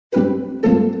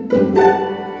Bound.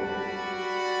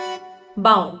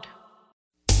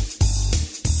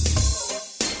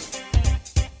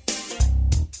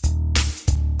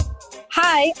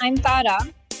 Hi, I'm Tara.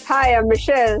 Hi, I'm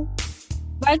Michelle.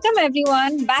 Welcome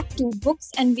everyone back to Books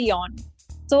and Beyond.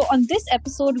 So on this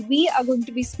episode, we are going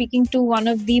to be speaking to one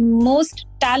of the most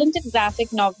talented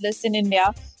graphic novelists in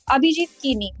India, Abhijit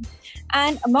Kini.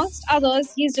 And amongst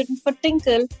others, he's written for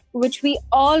Tinkle, which we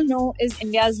all know is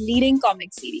India's leading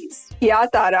comic series. Yeah,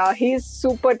 Tara, he's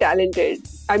super talented.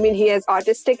 I mean, he has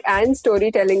artistic and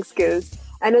storytelling skills.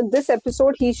 And in this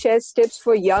episode, he shares tips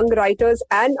for young writers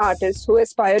and artists who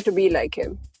aspire to be like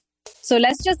him. So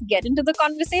let's just get into the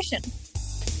conversation.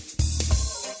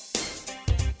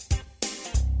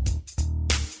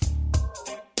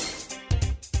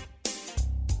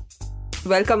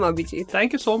 Welcome, Abhijit.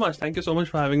 Thank you so much. Thank you so much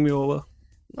for having me over.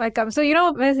 Welcome. So,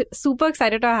 we're super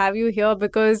excited to have you here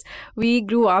because we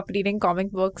grew up reading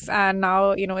comic books and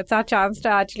now, it's our chance to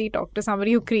actually talk to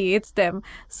somebody who creates them.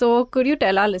 So, could you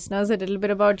tell our listeners a little bit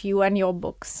about you and your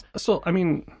books? So,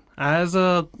 as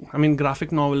a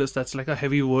graphic novelist, that's like a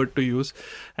heavy word to use.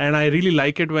 And I really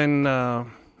like it when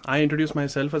I introduce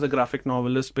myself as a graphic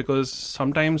novelist because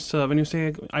sometimes when you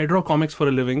say, I draw comics for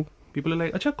a living, people are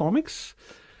like, Acha, comics?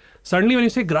 Suddenly, when you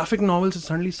say graphic novels, it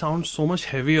suddenly sounds so much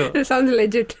heavier. It sounds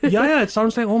legit. Yeah, it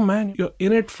sounds like, oh man, you're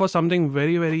in it for something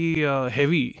very, very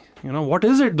heavy. What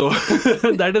is it though?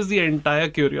 That is the entire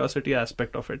curiosity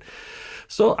aspect of it.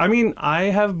 So, I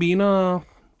have been a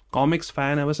comics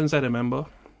fan ever since I remember.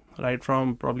 Right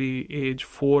from probably age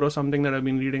 4 or something that I've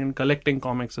been reading and collecting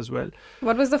comics as well.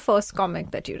 What was the first comic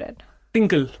that you read?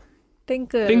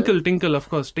 Tinkle, of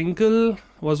course. Tinkle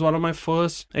was one of my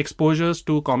first exposures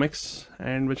to comics,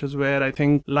 and which is where I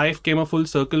think life came a full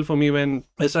circle for me when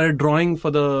I started drawing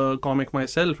for the comic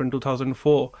myself in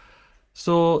 2004.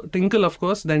 So Tinkle, of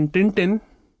course, then Tintin,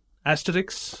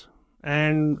 Asterix,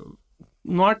 and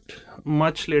not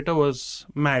much later was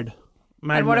Mad.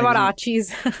 And what about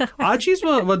Archies? Archies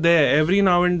were there every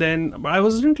now and then. I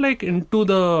wasn't into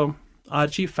the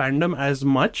Archie fandom as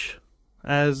much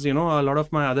as, a lot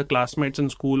of my other classmates in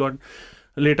school or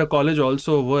later college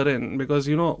also were in. Because,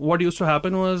 what used to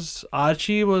happen was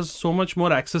Archie was so much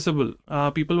more accessible.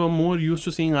 People were more used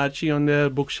to seeing Archie on their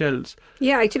bookshelves.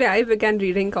 Yeah, actually, I began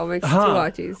reading comics through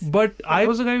Archies. But I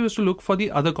was a guy who used to look for the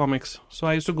other comics. So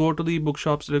I used to go to the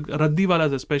bookshops,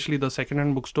 Raddiwalas especially, the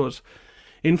second-hand bookstores.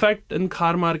 In fact, in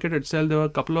Khar market itself, there were a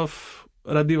couple of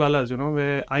Raddiwalas,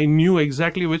 where I knew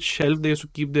exactly which shelf they used to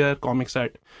keep their comics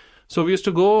at. So we used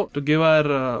to go to give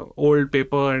our old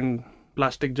paper and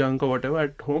plastic junk or whatever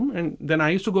at home. And then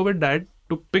I used to go with Dad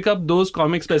to pick up those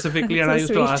comics specifically. And So I used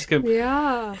sweet. to ask him,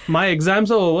 Yeah. my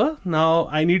exams are over. Now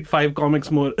I need 5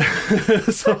 comics more.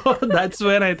 So that's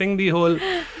where I think the whole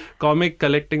comic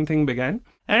collecting thing began.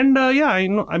 And I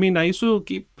know. I used to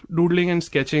keep doodling and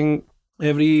sketching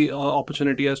every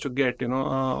opportunity has to get,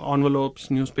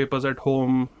 envelopes, newspapers at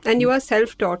home. And you are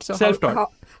self-taught. So Self-taught.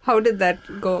 How did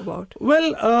that go about?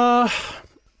 Well,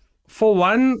 for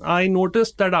one, I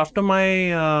noticed that after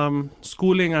my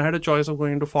schooling, I had a choice of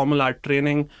going into formal art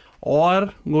training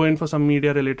or go in for some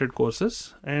media-related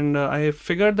courses. And I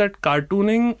figured that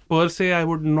cartooning, per se, I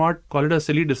would not call it a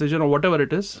silly decision or whatever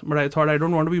it is. But I thought I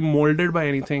don't want to be molded by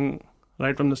anything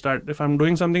right from the start. If I'm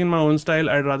doing something in my own style,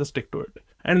 I'd rather stick to it.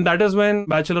 And that is when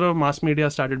Bachelor of Mass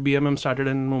Media started, BMM started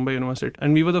in Mumbai University.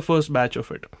 And we were the first batch of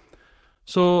it.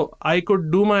 So I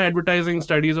could do my advertising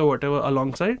studies or whatever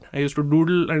alongside. I used to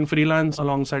doodle and freelance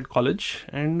alongside college.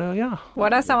 And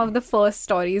What are some of the first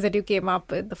stories that you came up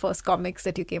with, the first comics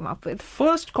that you came up with?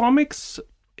 First comics,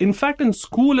 in fact, in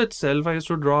school itself, I used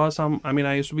to draw some.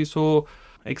 I used to be so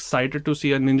excited to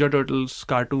see a Ninja Turtles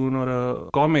cartoon or a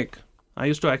comic. I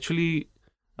used to actually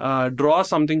draw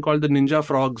something called the Ninja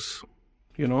Frogs.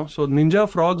 So Ninja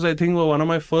Frogs, I think, were one of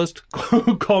my first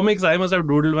comics I must have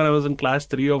doodled when I was in class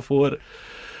 3 or 4.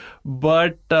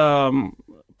 But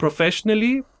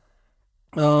professionally,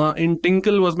 in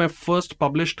Tinkle was my first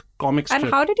published comic strip.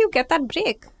 And how did you get that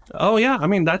break? Oh, yeah.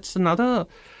 That's a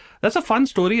fun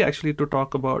story actually to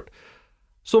talk about.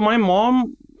 So my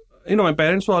mom, my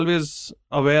parents were always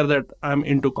aware that I'm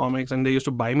into comics and they used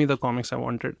to buy me the comics I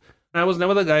wanted. I was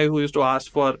never the guy who used to ask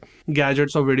for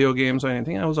gadgets or video games or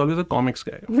anything. I was always a comics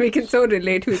guy. We can so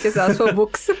relate. We just ask for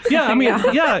books. Yeah,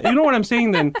 you know what I'm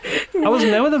saying then. I was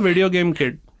never the video game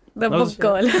kid. The book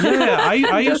girl. Yeah,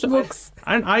 I used to books.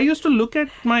 And I used to look at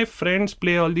my friends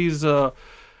play all these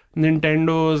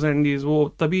Nintendos and these.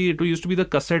 It used to be the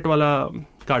cassette wala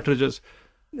cartridges.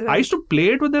 Right. I used to play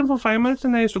it with them for 5 minutes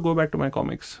and I used to go back to my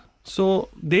comics. So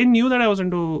they knew that I was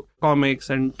into comics,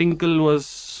 and Tinkle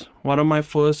was one of my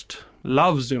first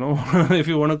loves, if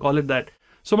you want to call it that.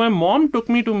 So my mom took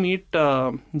me to meet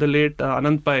the late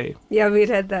Anand Pai. Yeah, we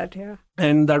read that, yeah.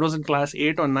 And that was in class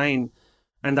 8 or 9.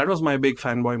 And that was my big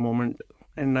fanboy moment.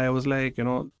 And I was like,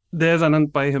 there's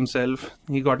Anand Pai himself.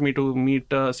 He got me to meet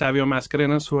Savio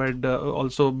Mascarenhas, who had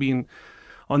also been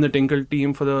on the Tinkle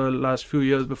team for the last few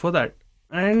years before that.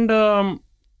 And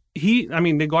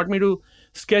they got me to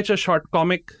sketch a short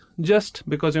comic just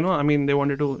because, they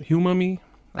wanted to humor me.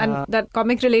 And that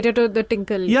comic related to the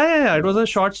Tinkle. Yeah. It was a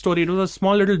short story. It was a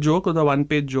small little joke with the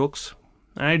one-page jokes.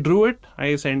 I drew it.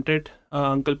 I sent it.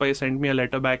 Uncle Pai sent me a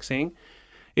letter back saying,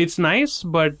 it's nice,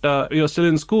 but you're still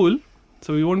in school,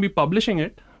 so we won't be publishing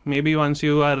it. Maybe once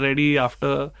you are ready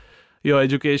after your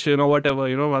education or whatever,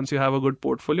 once you have a good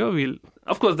portfolio, we'll...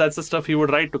 Of course, that's the stuff he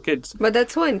would write to kids. But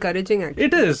that's so encouraging, actually.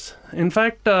 It is. In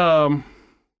fact, that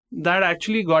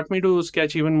actually got me to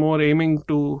sketch even more, aiming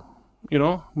to,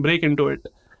 break into it.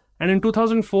 And in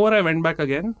 2004, I went back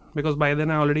again because by then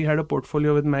I already had a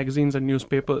portfolio with magazines and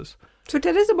newspapers. So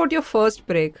tell us about your first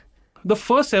break. The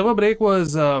first ever break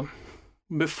was the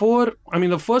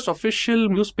first official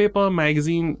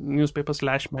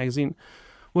newspaper/magazine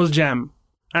was Jam.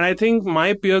 And I think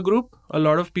my peer group, a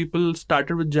lot of people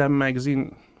started with Jam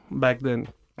magazine back then.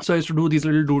 So I used to do these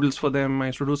little doodles for them. I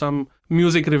used to do some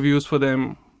music reviews for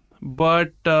them.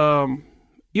 But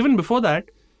even before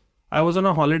that, I was on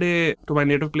a holiday to my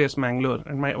native place, Mangalore,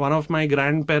 and one of my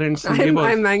grandparents' neighbors...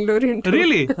 I'm Mangalorean too.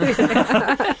 Really?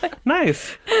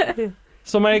 Nice.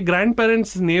 So my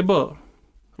grandparents' neighbor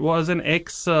was an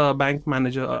ex-bank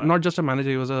manager. Not just a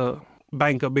manager, he was a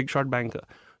banker, big shot banker.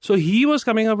 So he was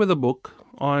coming up with a book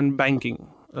on banking,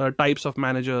 types of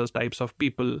managers, types of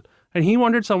people. And he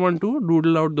wanted someone to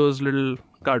doodle out those little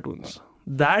cartoons.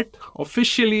 That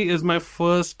officially is my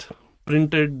first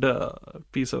printed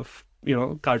piece of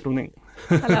cartooning.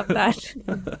 I love that.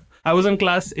 I was in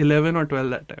class 11 or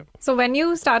 12 that time. So when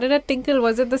you started at Tinkle,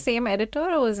 was it the same editor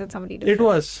or was it somebody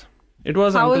different? It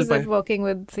was How Uncle is Pai. it working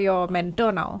with your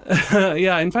mentor now?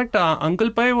 Yeah, in fact, Uncle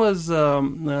Pai was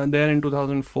there in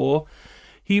 2004.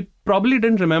 He probably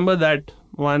didn't remember that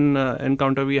one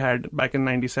encounter we had back in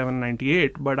 97,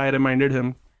 98, but I reminded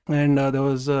him. And there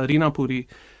was Reena Puri,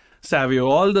 Savio,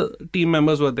 all the team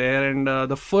members were there. And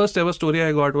the first ever story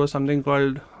I got was something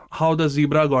called How the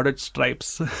Zebra Got Its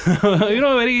Stripes.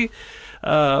 Very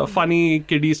funny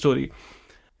kiddie story.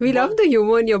 We love the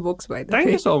humor in your books, by the way.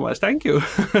 Thank you so much. Thank you.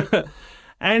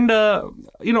 And,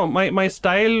 my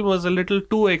style was a little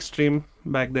too extreme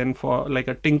back then for like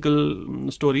a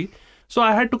Tinkle story. So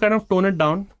I had to kind of tone it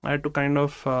down. I had to kind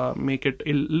of make it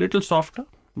a little softer.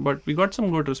 But we got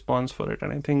some good response for it.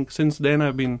 And I think since then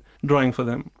I've been drawing for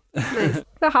them. Nice.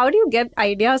 So how do you get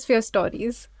ideas for your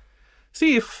stories?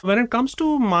 See, when it comes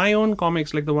to my own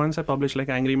comics, like the ones I publish, like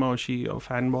Angry Maushi or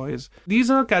Fanboys, these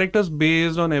are characters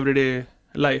based on everyday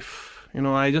life.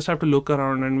 I just have to look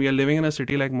around, and we are living in a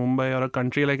city like Mumbai or a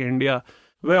country like India,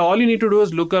 where all you need to do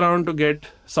is look around to get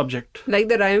subject. Like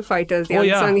the Rhyme Fighters, the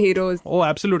unsung heroes. Oh,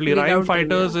 absolutely. Rhyme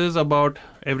Fighters is about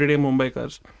everyday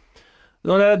Mumbaikars.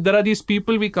 So there are these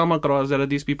people we come across, there are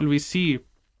these people we see.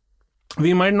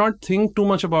 We might not think too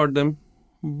much about them,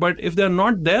 but if they're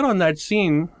not there on that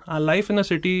scene, our life in a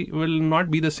city will not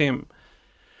be the same.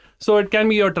 So it can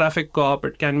be a traffic cop,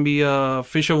 it can be a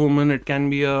fisherwoman, it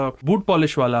can be a boot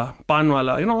polish wala, pan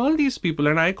wala, all these people.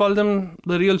 And I call them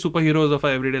the real superheroes of our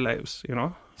everyday lives,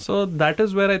 So that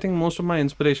is where I think most of my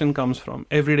inspiration comes from,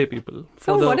 everyday people.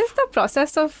 So what is the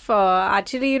process of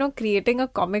actually, creating a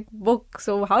comic book?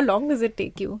 So how long does it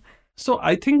take you? So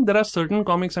I think there are certain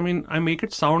comics, I make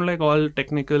it sound like all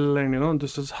technical and,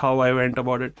 this is how I went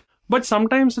about it. But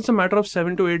sometimes it's a matter of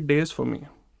 7 to 8 days for me.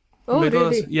 Oh,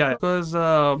 really? Yeah, because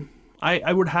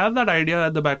I would have that idea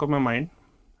at the back of my mind,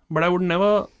 but I would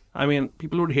never...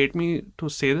 people would hate me to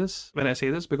say this when I say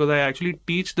this, because I actually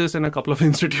teach this in a couple of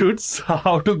institutes,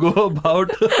 how to go about...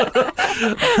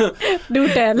 Do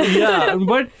tell. Yeah,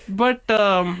 but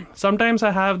sometimes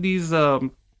I have these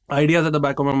ideas at the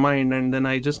back of my mind, and then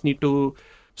I just need to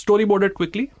storyboard it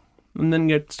quickly and then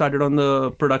get started on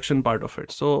the production part of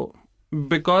it. So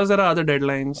because there are other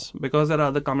deadlines, because there are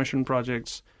other commission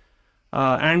projects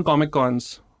and Comic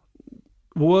Cons,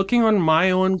 working on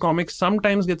my own comics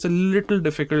sometimes gets a little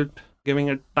difficult, giving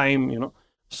it time,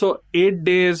 So 8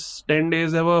 days, 10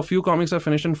 days, there were a few comics I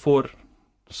finished in 4.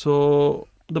 So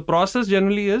the process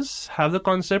generally is have the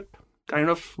concept, kind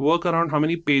of work around how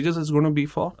many pages it's going to be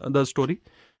for the story,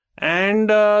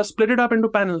 and split it up into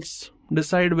panels.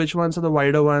 Decide which ones are the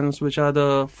wider ones, which are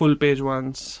the full page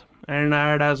ones, and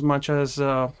add as much as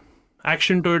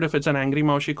action to it if it's an Angry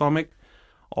Maushi comic,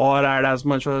 or add as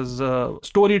much as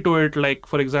story to it, like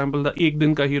for example the Ek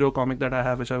Din Ka Hero comic that I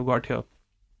have, which I've got here.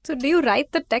 So do you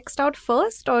write the text out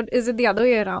first, or is it the other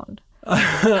way around?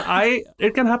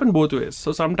 It can happen both ways.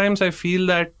 So sometimes I feel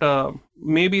that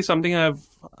maybe something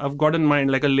I've got in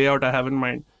mind, like a layout I have in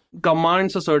mind,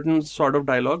 commands a certain sort of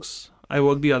dialogues. I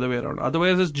work the other way around.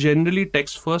 Otherwise, it's generally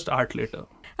text first, art later.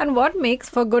 And what makes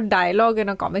for good dialogue in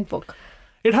a comic book?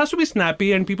 It has to be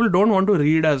snappy, and people don't want to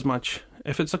read as much.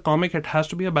 If it's a comic, it has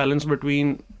to be a balance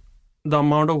between the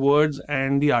amount of words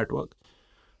and the artwork.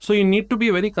 So you need to be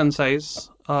very concise,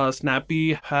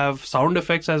 snappy, have sound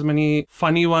effects, as many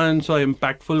funny ones or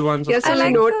impactful ones. Yes, I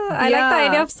like the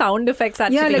idea of sound effects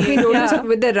actually. Yeah, like we noticed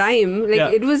with the rhyme.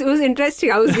 It was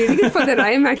interesting. I was reading it for the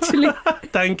rhyme actually.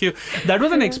 Thank you. That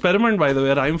was an experiment, by the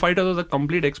way. Rhyme Fighters was a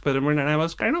complete experiment, and I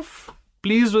was kind of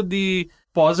pleased with the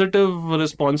positive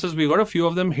responses we got. A few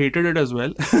of them hated it as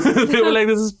well. They were like,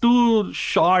 this is too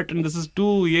short and this is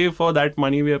too for that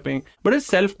money we are paying. But it's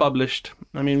self-published.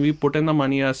 I mean, we put in the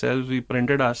money ourselves, we print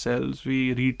it ourselves,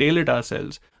 we retail it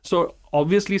ourselves. So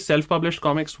obviously self-published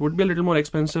comics would be a little more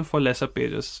expensive for lesser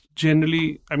pages.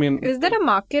 Generally, I mean... Is there a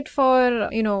market for,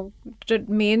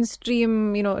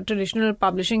 mainstream, traditional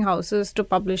publishing houses to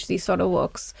publish these sort of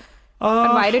works?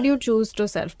 And why did you choose to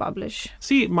self-publish?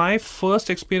 See, my first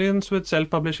experience with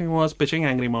self-publishing was pitching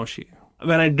Angry Maushi.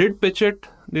 When I did pitch it,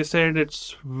 they said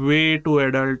it's way too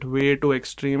adult, way too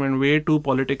extreme, and way too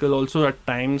political also at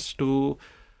times to...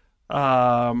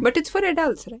 But it's for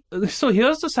adults, right? So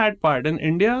here's the sad part. In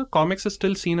India, comics is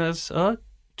still seen as a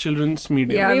children's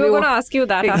medium. Yeah, we were going to ask you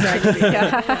that. Exactly.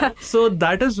 Yeah. So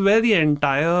that is where the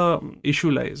entire issue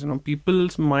lies.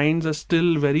 People's minds are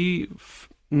still very...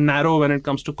 narrow when it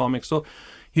comes to comics. So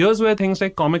here's where things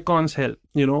like Comic Cons help.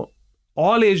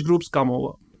 All age groups come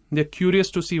over. They're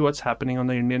curious to see what's happening on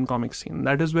the Indian comic scene.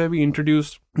 That is where we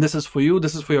introduce, this is for you,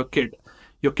 this is for your kid.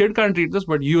 Your kid can't read this,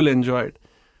 but you'll enjoy it.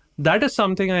 That is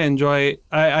something I enjoy.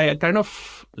 I kind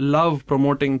of love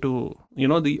promoting to,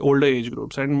 the older age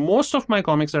groups. And most of my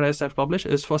comics that I self-publish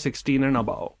is for 16 and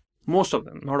above. Most of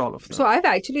them, not all of them. So I've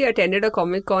actually attended a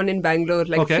Comic Con in Bangalore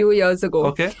a Okay. few years ago.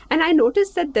 Okay. And I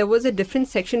noticed that there was a different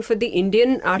section for the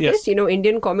Indian artists, Yes.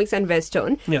 Indian comics and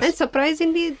Western. Yes. And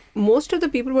surprisingly, most of the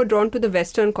people were drawn to the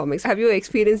Western comics. Have you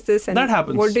experienced this? And That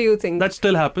happens. What do you think? That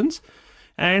still happens.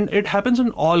 And it happens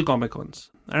in all Comic Cons.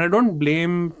 And I don't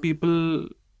blame people...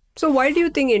 So why do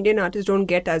you think Indian artists don't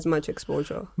get as much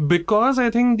exposure? Because I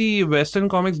think the Western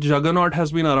comics juggernaut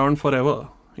has been around forever.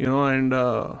 And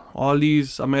all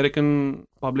these American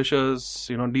publishers,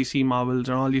 DC, Marvels,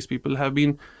 and all these people have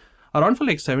been around for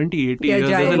like 70, 80 Yeah, years.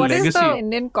 giant. There's a What legacy. is the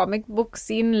Indian comic book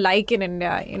scene like in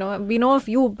India? We know of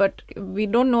you, but we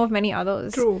don't know of many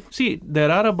others. True. See,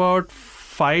 there are about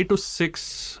 5 to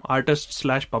 6 artists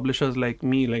 / publishers like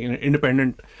me, like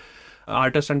independent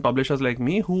artists and publishers like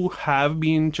me, who have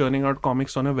been churning out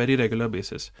comics on a very regular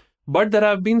basis. But there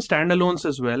have been standalones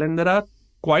as well, and there are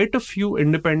quite a few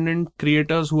independent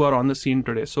creators who are on the scene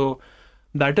today. So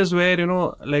that is where,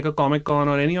 like a Comic Con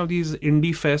or any of these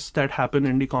indie fests that happen,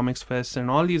 indie comics fests and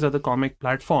all these other comic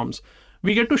platforms,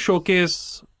 we get to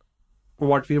showcase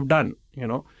what we've done,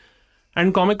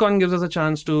 And Comic Con gives us a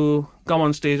chance to come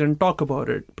on stage and talk about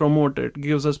it, promote it,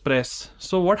 gives us press.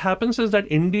 So what happens is that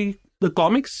the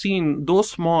comic scene, though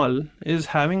small, is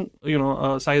having,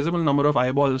 a sizable number of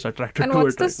eyeballs attracted And to it.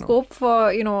 what's the scope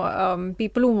for,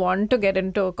 people who want to get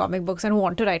into comic books and who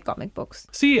want to write comic books?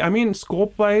 See, I mean,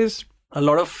 scope-wise, a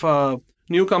lot of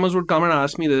newcomers would come and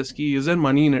ask me this, is there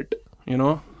money in it?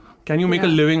 Can you make a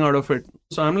living out of it?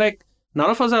 So I'm like, none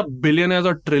of us are billionaires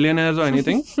or trillionaires or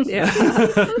anything. Yeah.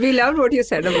 We loved what you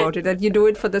said about it, that you do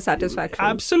it for the satisfaction.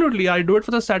 Absolutely. I do it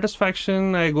for the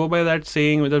satisfaction. I go by that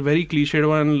saying with a very cliched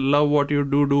one, love what you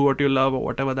do what you love, or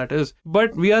whatever that is.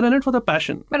 But we are in it for the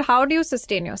passion. But how do you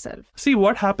sustain yourself? See,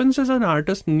 what happens is an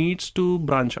artist needs to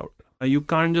branch out. You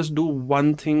can't just do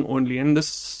one thing only. And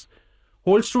this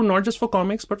holds true not just for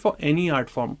comics, but for any art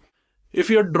form. If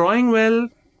you're drawing well,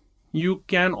 you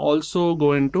can also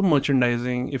go into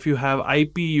merchandising. If you have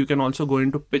IP, you can also go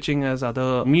into pitching as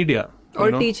other media.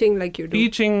 Or teaching like you do.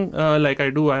 Teaching like I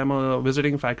do. I am a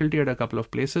visiting faculty at a couple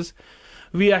of places.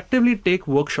 We actively take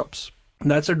workshops.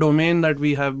 That's a domain that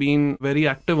we have been very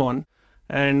active on.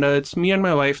 And it's me and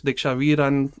my wife, Diksha. We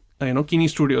run, Kini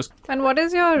Studios. And what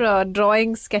is your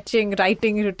drawing, sketching,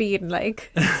 writing routine like?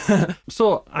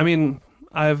 So, I mean,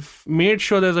 I've made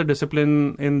sure there's a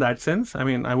discipline in that sense. I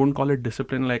mean, I wouldn't call it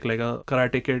discipline like a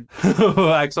Karate Kid,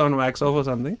 wax on, wax off or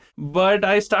something. But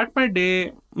I start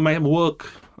my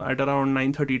work at around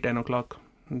 9:30, 10 o'clock.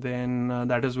 Then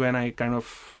that is when I kind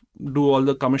of do all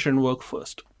the commissioned work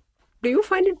first. Do you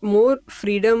find it more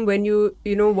freedom when you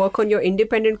work on your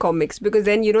independent comics? Because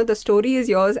then, the story is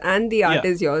yours and the art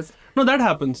is yours. No, that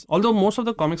happens. Although most of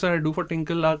the comics that I do for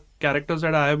Tinkle are characters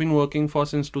that I have been working for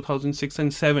since 2006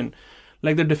 and 7.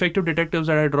 Like the Defective Detectives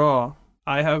that I draw,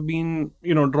 I have been,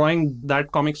 drawing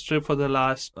that comic strip for the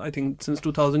last, I think, since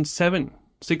 2007,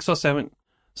 6 or 7.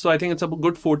 So I think it's a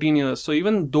good 14 years. So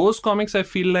even those comics, I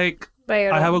feel like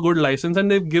I have a good license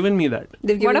and they've given me that.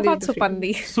 What about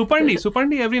Supandi?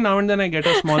 Supandi, every now and then I get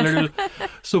a small little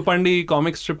Supandi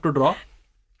comic strip to draw.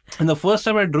 And the first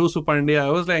time I drew Supandi, I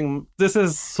was like, this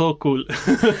is so cool.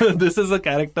 This is a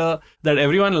character that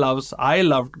everyone loves. I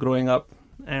loved growing up.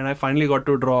 And I finally got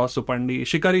to draw Supandi.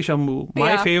 Shikari Shambhu.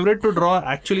 My favorite to draw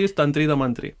actually is Tantri the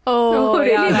Mantri. Oh,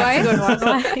 really? Yeah, that's a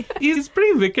good one. He's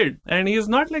pretty wicked. And he's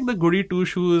not like the goody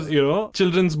two-shoes,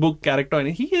 children's book character.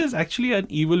 He is actually an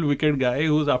evil, wicked guy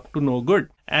who's up to no good.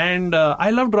 And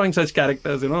I love drawing such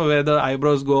characters, where the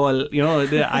eyebrows go all,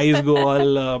 the eyes go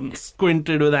all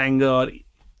squinted with anger or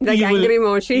like evil. Angry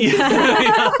Moshi.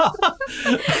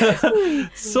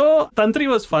 So Tantri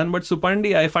was fun, but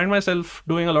Supandi, I find myself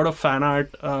doing a lot of fan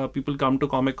art. People come to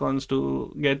Comic Cons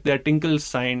to get their Tinkles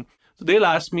signed. So they'll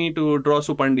ask me to draw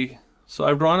Supandi. So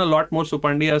I've drawn a lot more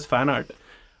Supandi as fan art.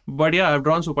 But yeah, I've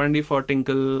drawn Supandi for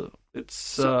Tinkle.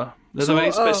 It's there's a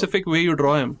very specific way you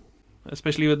draw him,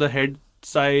 especially with the head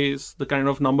size, the kind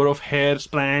of number of hair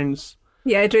strands.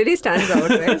 Yeah, it really stands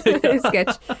out, right?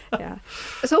 Sketch. Yeah.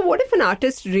 So what if an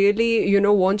artist really,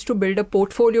 wants to build a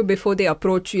portfolio before they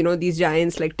approach, these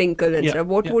giants like Tinkle and stuff?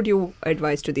 What would you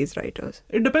advise to these writers?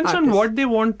 It depends on what they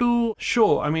want to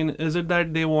show. I mean, is it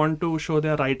that they want to show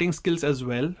their writing skills as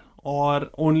well or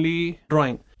only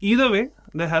drawing? Either way,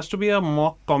 there has to be a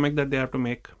mock comic that they have to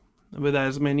make with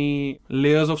as many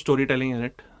layers of storytelling in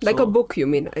it. Like a book, you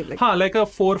mean? Like a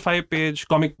 4 or 5 page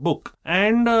comic book.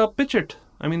 And pitch it.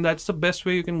 I mean, that's the best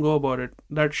way you can go about it.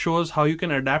 That shows how you can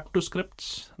adapt to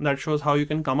scripts. That shows how you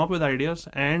can come up with ideas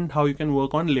and how you can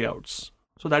work on layouts.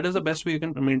 So that is the best way you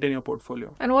can maintain your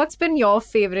portfolio. And what's been your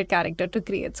favorite character to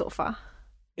create so far?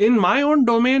 In my own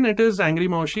domain, it is Angry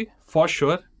Maushi, for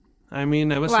sure. I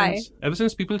mean, ever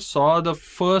since people saw the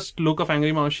first look of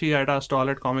Angry Maushi at our stall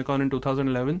at Comic Con in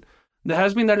 2011, there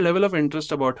has been that level of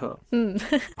interest about her.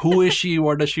 Who is she?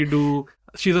 What does she do?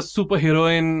 She's a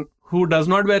superheroine who does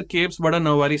not wear capes but a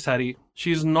Nawari sari.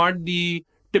 She's not the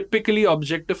typically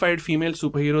objectified female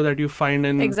superhero that you find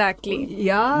in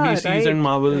DCs and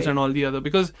Marvels and all the other.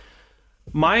 Because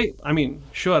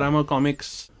sure, I'm a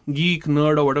comics geek,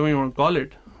 nerd or whatever you want to call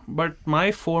it. But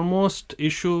my foremost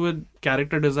issue with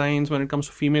character designs when it comes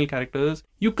to female characters,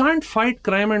 you can't fight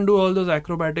crime and do all those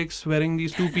acrobatics wearing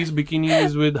these 2-piece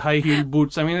bikinis with high-heeled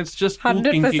boots. I mean, it's just too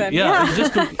 100%, kinky. Yeah.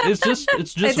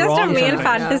 It's just wrong. A male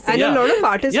fantasy. And a lot of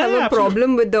artists have a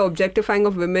problem with the objectifying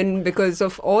of women because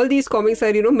of all these comics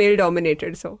are,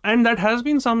 male-dominated. So. And that has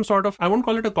been some sort of, I won't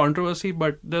call it a controversy,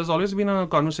 but there's always been a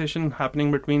conversation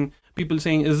happening between people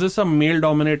saying, is this a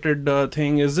male-dominated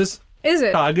thing? Is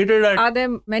it targeted at... Are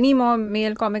there many more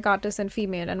male comic artists and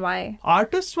female, and why?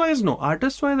 Artist-wise, no.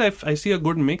 Artist-wise, I see a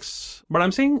good mix. But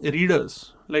I'm saying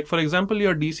readers. Like, for example,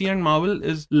 your DC and Marvel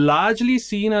is largely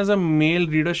seen as a male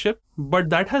readership. But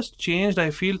that has changed,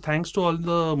 I feel, thanks to all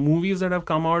the movies that have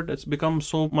come out. It's become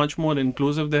so much more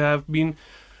inclusive. There have been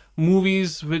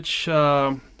movies which...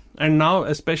 and now,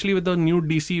 especially with the new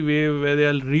DC wave, where they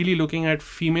are really looking at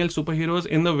female superheroes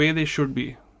in the way they should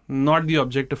be. Not the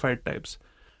objectified types.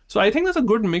 So I think there's a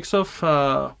good mix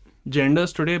of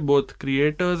genders today, both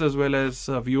creators as well as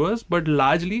viewers. But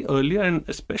largely earlier, and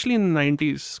especially in the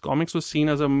 90s, comics was seen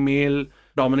as a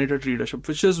male-dominated readership,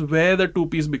 which is where the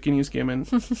 2-piece bikinis came in.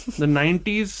 The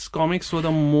 90s comics were the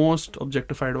most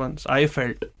objectified ones, I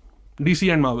felt.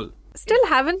 DC and Marvel. Still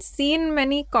haven't seen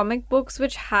many comic books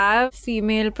which have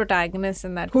female protagonists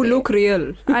in that who look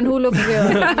real. And who look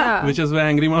real. Yeah. Which is where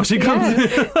Angry Maushi comes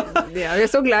in. Yeah, we're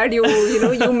so glad you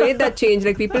made that change.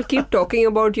 Like, people keep talking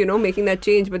about, making that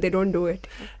change, but they don't do it.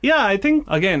 Yeah, I think,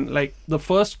 again, like, the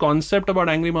first concept about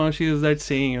Angry Maushi is that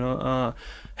saying,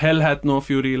 hell hath no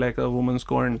fury like a woman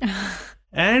scorned.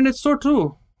 And it's so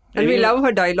true. And we love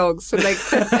her dialogues. So, like,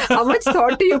 how much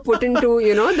thought do you put into,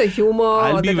 the humor?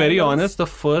 I'll be very honest. The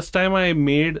first time I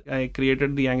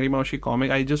created the Angry Maushi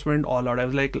comic, I just went all out. I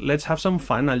was like, let's have some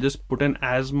fun. I'll just put in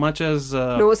as much as...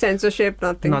 no censorship,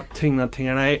 nothing. Nothing.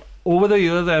 And over the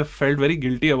years, I've felt very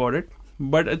guilty about it.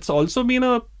 But it's also been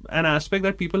an aspect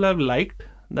that people have liked,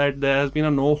 that there has been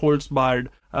a no-holds-barred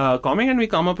comic. And we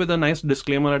come up with a nice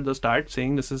disclaimer at the start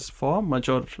saying this is for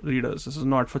mature readers. This is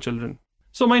not for children.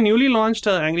 So my newly launched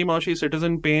Angry Maushi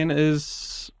Citizen Pain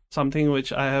is something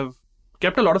which I have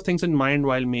kept a lot of things in mind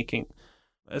while making,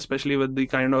 especially with the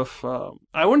kind of,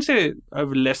 I won't say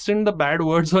I've lessened the bad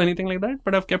words or anything like that,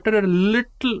 but I've kept it a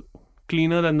little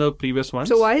cleaner than the previous ones.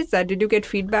 So why is that? Did you get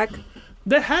feedback?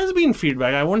 There has been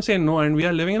feedback. I won't say no, and we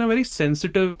are living in a very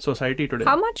sensitive society today.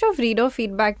 How much of reader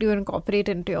feedback do you incorporate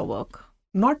into your work?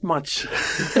 Not much.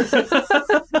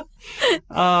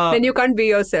 Then you can't be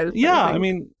yourself. Yeah, I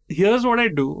mean, here's what I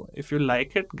do. If you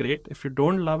like it, great. If you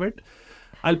don't love it,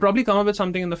 I'll probably come up with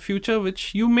something in the future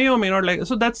which you may or may not like.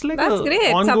 So that's like That's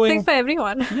great. ongoing... Something for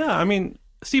everyone. Yeah, I mean,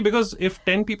 see, because if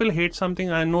 10 people hate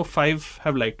something, I know 5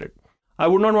 have liked it. I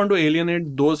would not want to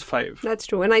alienate those 5. That's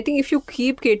true. And I think if you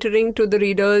keep catering to the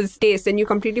reader's taste, then you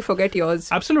completely forget yours.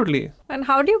 Absolutely. And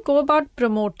how do you go about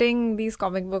promoting these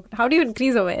comic books? How do you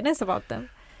increase awareness about them?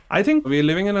 I think we're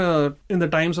living in the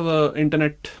times of the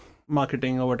internet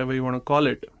marketing or whatever you want to call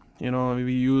it. You know,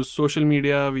 we use social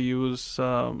media, we use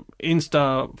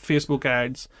Insta, Facebook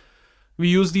ads. We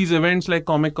use these events like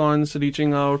Comic Cons,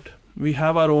 reaching out. We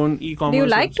have our own e-commerce. Do you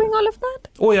like website. doing all of that?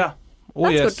 Oh, yeah. Oh,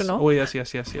 That's yes. good to know. Oh,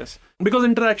 yes. Because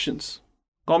interactions.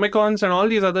 Comic Cons and all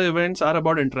these other events are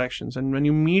about interactions. And when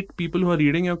you meet people who are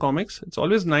reading your comics, it's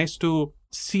always nice to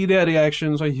see their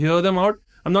reactions or hear them out.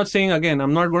 I'm not saying, again,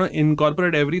 I'm not going to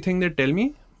incorporate everything they tell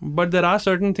me, but there are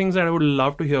certain things that I would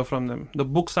love to hear from them. The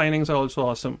book signings are also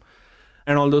awesome.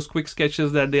 And all those quick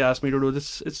sketches that they ask me to do,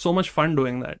 it's so much fun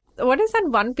doing that. What is that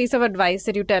one piece of advice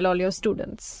that you tell all your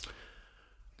students?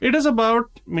 It is about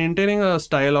maintaining a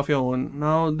style of your own.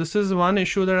 Now, this is one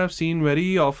issue that I've seen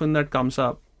very often that comes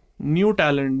up. New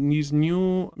talent, these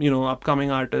new,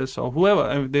 upcoming artists or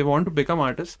whoever, if they want to become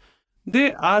artists,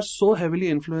 they are so heavily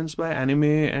influenced by anime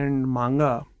and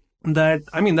manga that,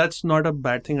 that's not a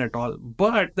bad thing at all.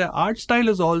 But the art style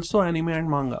is also anime and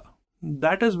manga.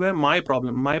 That is where my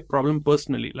problem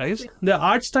personally lies. The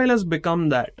art style has become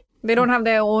that. They don't have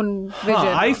their own vision.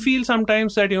 I feel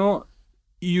sometimes that,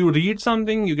 you read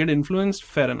something, you get influenced,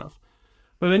 fair enough.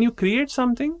 But when you create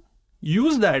something,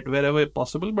 use that wherever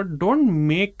possible, but don't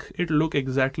make it look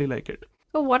exactly like it.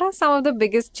 So what are some of the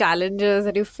biggest challenges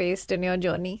that you faced in your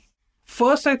journey?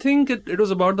 First, I think it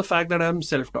was about the fact that I'm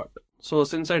self-taught. So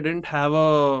since I didn't have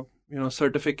a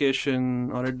certification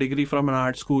or a degree from an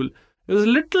art school, it was a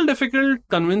little difficult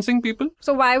convincing people.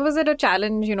 So why was it a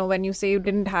challenge, when you say you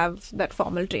didn't have that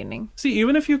formal training? See,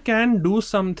 even if you can do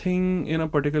something in a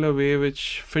particular way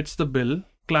which fits the bill,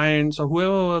 clients or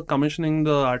whoever were commissioning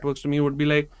the artworks to me would be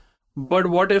like, but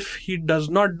what if he does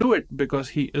not do it because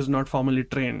he is not formally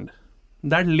trained?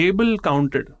 That label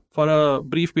counted for a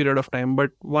brief period of time. But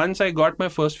once I got my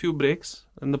first few breaks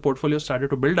and the portfolio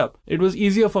started to build up, it was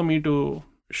easier for me to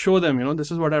show them,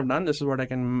 this is what I've done, this is what I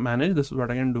can manage, this is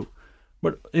what I can do.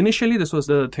 But initially, this was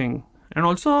the thing. And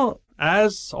also,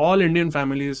 as all Indian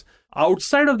families,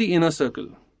 outside of the inner circle,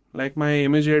 like my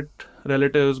immediate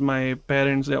relatives, my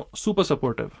parents, they're super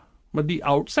supportive. But the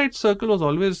outside circle was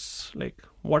always like,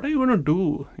 what are you going to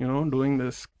do, doing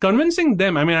this? Convincing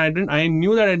them, I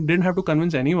knew that I didn't have to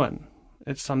convince anyone.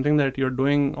 It's something that you're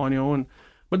doing on your own.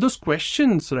 But those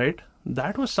questions, right,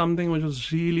 that was something which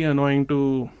was really annoying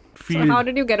to feel. So how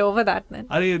did you get over that then?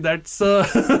 That's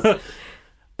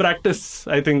practice,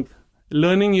 I think.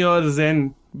 Learning your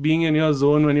zen, being in your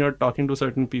zone when you're talking to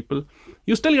certain people.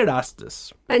 You still get asked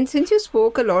this. And since you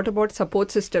spoke a lot about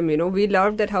support system, we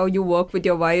loved that how you work with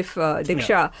your wife,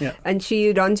 Diksha, and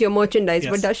she runs your merchandise.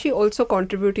 Yes. But does she also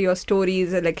contribute to your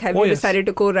stories? Like, have you decided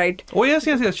to co-write? Oh, yes.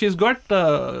 She's got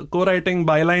co-writing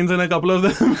bylines in a couple of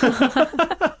them.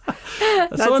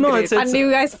 So no, it's and do you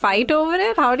guys fight over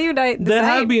it? How do you decide? There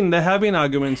have been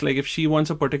arguments. Like if she wants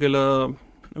a particular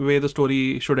way the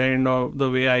story should end or the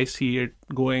way I see it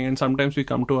going, and sometimes we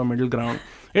come to a middle ground.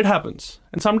 It happens.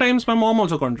 And sometimes my mom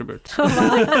also contributes.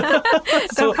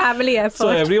 So family effort. So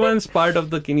everyone's part of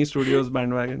the Kini Studios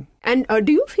bandwagon. And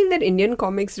do you feel that Indian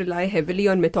comics rely heavily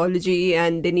on mythology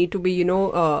and they need to be,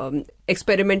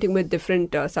 experimenting with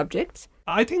different subjects?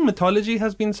 I think mythology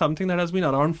has been something that has been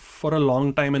around for a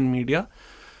long time in media.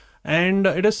 And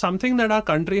it is something that our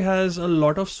country has a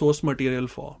lot of source material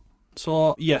for.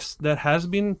 So yes, there has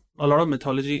been a lot of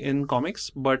mythology in comics,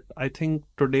 but I think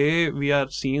today we are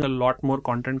seeing a lot more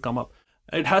content come up.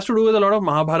 It has to do with a lot of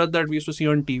Mahabharata that we used to see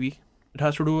on TV. It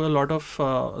has to do with a lot of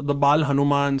the Bal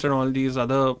Hanumans and all these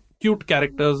other cute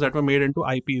characters that were made into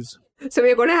IPs. So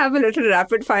we're going to have a little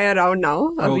rapid fire round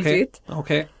now, Abhijit.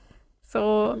 Okay.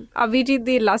 So Abhijit,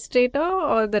 the illustrator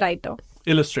or the writer?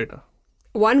 Illustrator.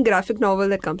 One graphic novel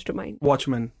that comes to mind.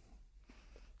 Watchmen.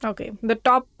 Okay. The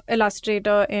top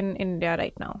illustrator in India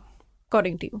right now,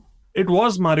 according to you? It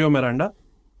was Mario Miranda.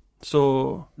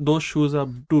 So those shoes are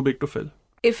too big to fill.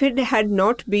 If it had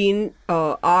not been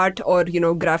art or,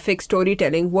 graphic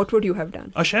storytelling, what would you have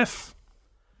done? A chef.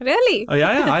 Really?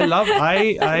 Yeah.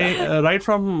 I right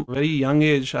from very young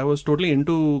age, I was totally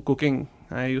into cooking.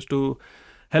 I used to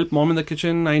help mom in the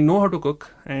kitchen. I know how to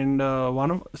cook. And I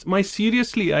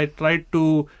tried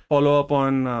to follow up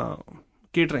on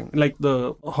catering, like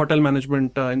the hotel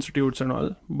management institutes and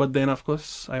all. But then, of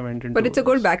course, I went into... But it's a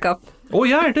good backup. Oh,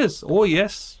 yeah, it is. Oh,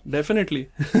 yes, definitely.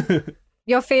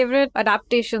 Your favorite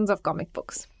adaptations of comic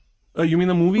books? You mean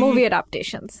the movie? Movie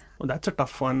adaptations. Oh, that's a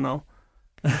tough one now.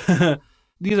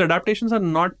 These adaptations are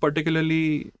not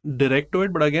particularly direct to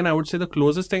it, but again, I would say the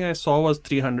closest thing I saw was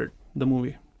 300, the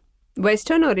movie.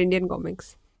 Western or Indian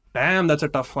comics? Damn, that's a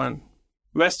tough one.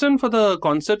 Western for the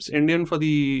concepts, Indian for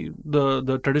the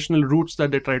traditional roots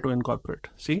that they try to incorporate.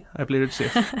 See, I played it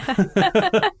safe.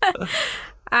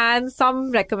 And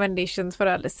some recommendations for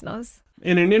our listeners.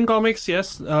 In Indian comics,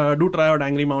 yes, do try out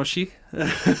Angry Maushi.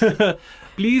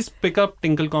 Please pick up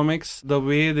Tinkle Comics. The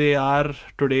way they are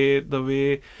today, the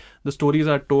way the stories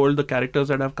are told, the characters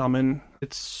that have come in,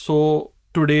 it's so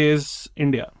today's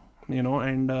India,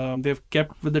 and they've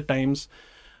kept with the times.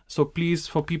 So please,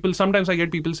 for people, sometimes I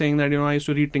get people saying that, I used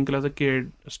to read Tinkle as a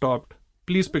kid, stopped.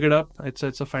 Please pick it up. It's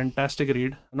a fantastic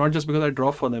read. Not just because I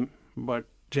draw for them, but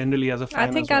generally as a fan.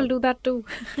 I think I'll do that too.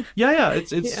 Yeah,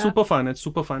 it's super fun. It's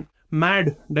super fun.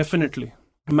 Mad, definitely.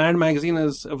 Mad magazine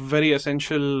is a very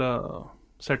essential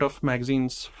set of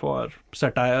magazines for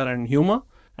satire and humor.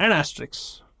 And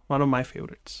Asterix, one of my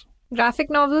favorites. Graphic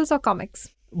novels or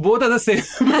comics? Both are the same.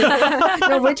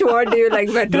 No, which word do you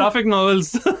like better? Graphic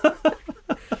novels.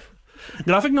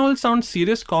 Graphic novels sound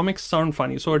serious, comics sound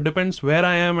funny. So it depends where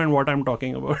I am and what I'm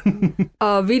talking about.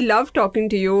 We love talking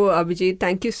to you, Abhijit.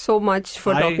 Thank you so much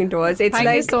for talking to us. Thank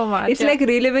you so much. It's like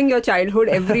reliving your childhood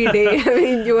every day. I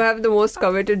mean, you have the most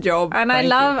coveted job. And I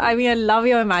love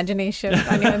your imagination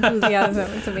and your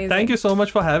enthusiasm. It's amazing. Thank you so much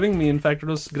for having me. In fact, it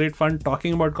was great fun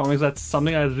talking about comics. That's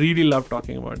something I really love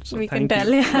talking about. So we thank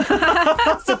can you.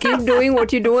 tell. So keep doing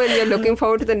what you do, and we're looking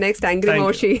forward to the next Angry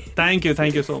Moshi. Thank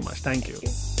you so much. Thank you.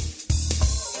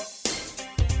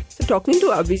 Talking to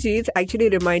Abhijit actually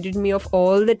reminded me of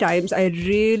all the times I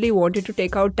really wanted to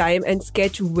take out time and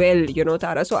sketch well,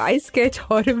 Tara. So I sketch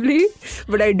horribly,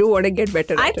 but I do want to get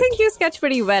better at it. I think you sketch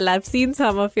pretty well. I've seen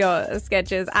some of your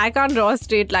sketches. I can't draw a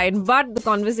straight line, but the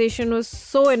conversation was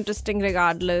so interesting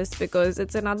regardless because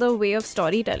it's another way of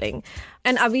storytelling.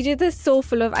 And Abhijit is so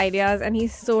full of ideas and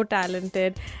he's so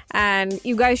talented. And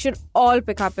you guys should all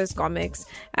pick up his comics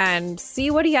and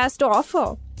see what he has to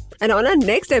offer. And on our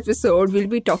next episode, we'll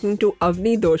be talking to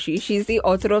Avni Doshi. She's the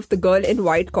author of The Girl in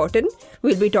White Cotton.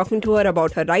 We'll be talking to her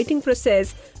about her writing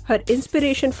process, her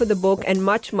inspiration for the book, and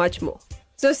much, much more.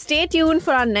 So stay tuned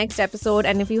for our next episode.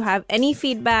 And if you have any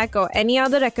feedback or any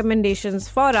other recommendations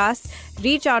for us,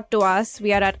 reach out to us.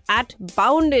 We are at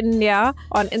Bound India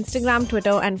on Instagram,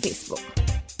 Twitter, and Facebook.